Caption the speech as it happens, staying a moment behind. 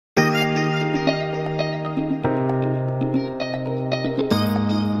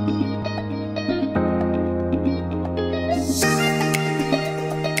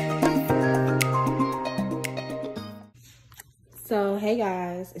Hey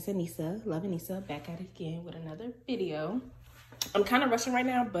guys, it's Anissa, Love Anissa, back at it again with another video. I'm kind of rushing right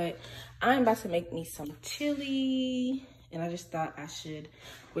now, but I'm about to make me some chili, and I just thought I should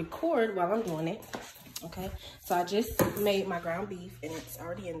record while I'm doing it. Okay, so I just made my ground beef and it's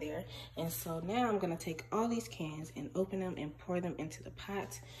already in there, and so now I'm gonna take all these cans and open them and pour them into the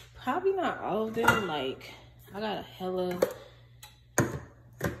pot. Probably not all of them, like I got a hella.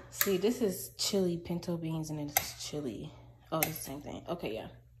 See, this is chili pinto beans and then this is chili. Oh, it's the same thing. Okay, yeah.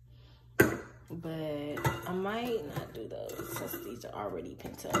 But I might not do those since these are already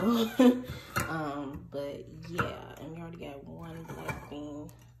pinto. But yeah, and we already got one black bean.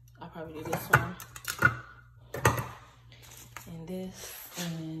 I'll probably do this one. And this,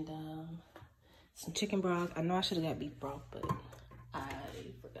 and some chicken broth. I know I should have got beef broth, but I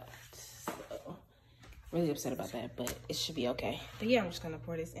forgot. So, really upset about that, but it should be okay. But yeah, I'm just gonna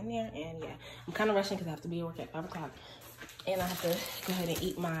pour this in there, and yeah, I'm kind of rushing because I have to be at work at 5 o'clock. And I have to go ahead and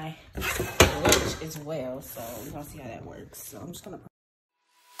eat my lunch as well. So we're gonna see how that works. So I'm just gonna.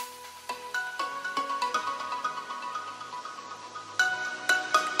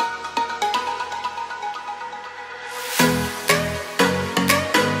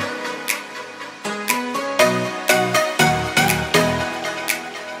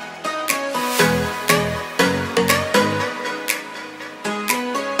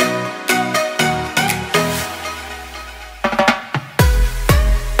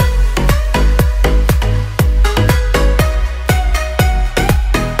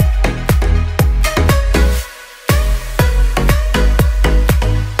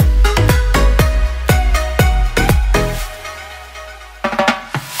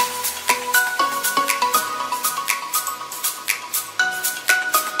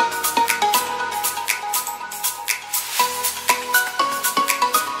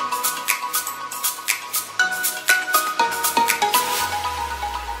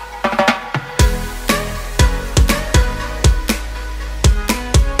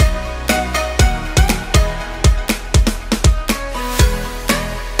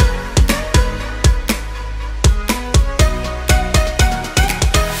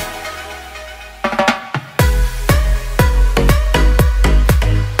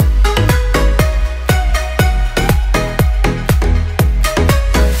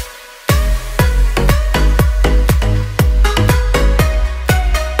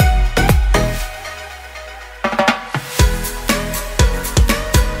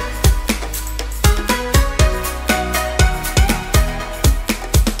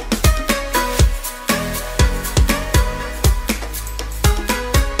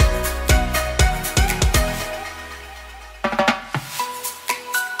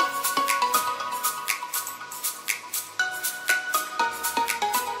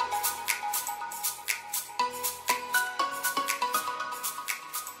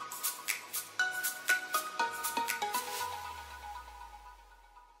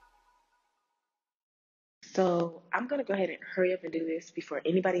 So I'm gonna go ahead and hurry up and do this before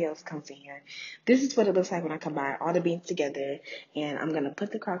anybody else comes in here. This is what it looks like when I combine all the beans together, and I'm gonna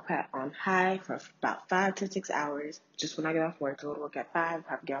put the Crock-Pot on high for about 5 to 6 hours. Just when I get off work, so it'll work at 5,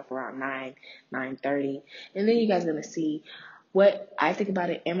 probably get off around 9:30, and then you guys are gonna see what I think about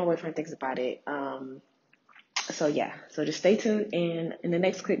it and my boyfriend thinks about it. So yeah, so just stay tuned, and in the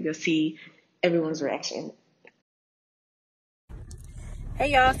next clip you'll see everyone's reaction.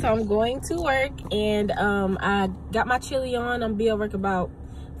 Hey y'all, so I'm going to work, and I got my chili on. I'm be at work about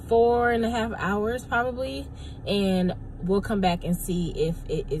 4.5 hours probably, and we'll come back and see if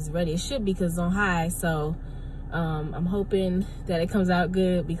it is ready. It should be because it's on high, so I'm hoping that it comes out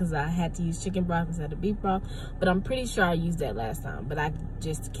good because I had to use chicken broth instead of beef broth, but I'm pretty sure I used that last time, but I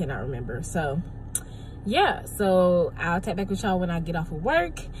just cannot remember. So yeah, so I'll tap back with y'all when I get off of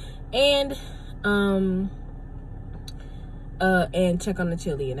work, and check on the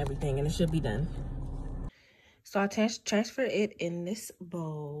chili and everything, and it should be done. So I transfer it in this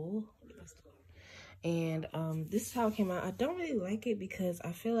bowl, and this is how it came out. I don't really like it because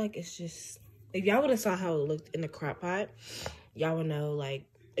I feel like it's just, if y'all would have saw how it looked in the Crock-Pot, y'all would know, like,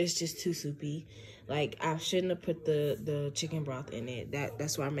 it's just too soupy. Like, I shouldn't have put the chicken broth in it.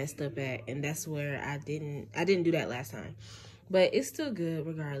 That's where I messed up at, and that's where I didn't do that last time. But it's still good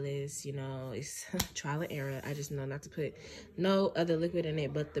regardless, you know, it's trial and error. I just know not to put no other liquid in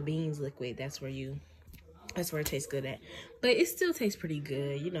it but the beans liquid. That's where it tastes good at. But it still tastes pretty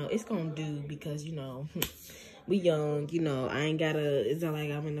good, you know, it's gonna do because, you know, we young, you know, I ain't gotta, it's not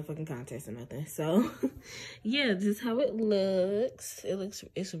like I'm in a fucking contest or nothing. So, yeah, this is how it looks.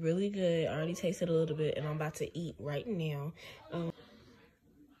 It's really good. I already tasted a little bit and I'm about to eat right now.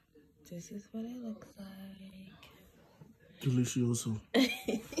 This is what it looks like. Delicioso.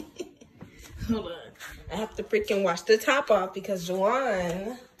 Hold on. I have to freaking wash the top off because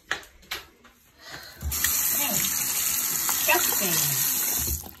Juwan.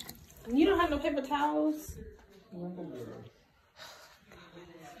 Disgusting. You don't have no paper towels?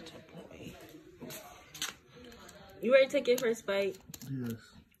 You ready to take your first bite? Yes.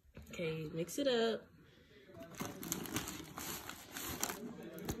 Okay, mix it up.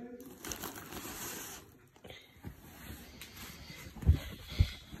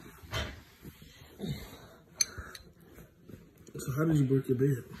 So how did you break your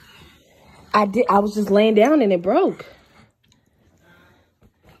bed? I was just laying down and it broke.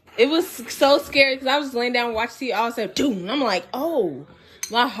 It was so scary because I was laying down and watched TV. All of a sudden, doom. I'm like, oh,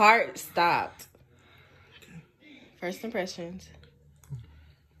 my heart stopped. First impressions.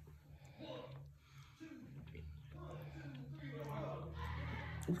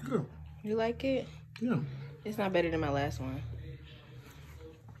 It's good. You like it? Yeah. It's not better than my last one.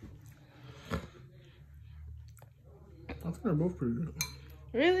 I think they're both pretty good.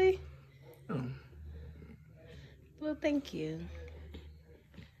 Really? Yeah. Well, thank you.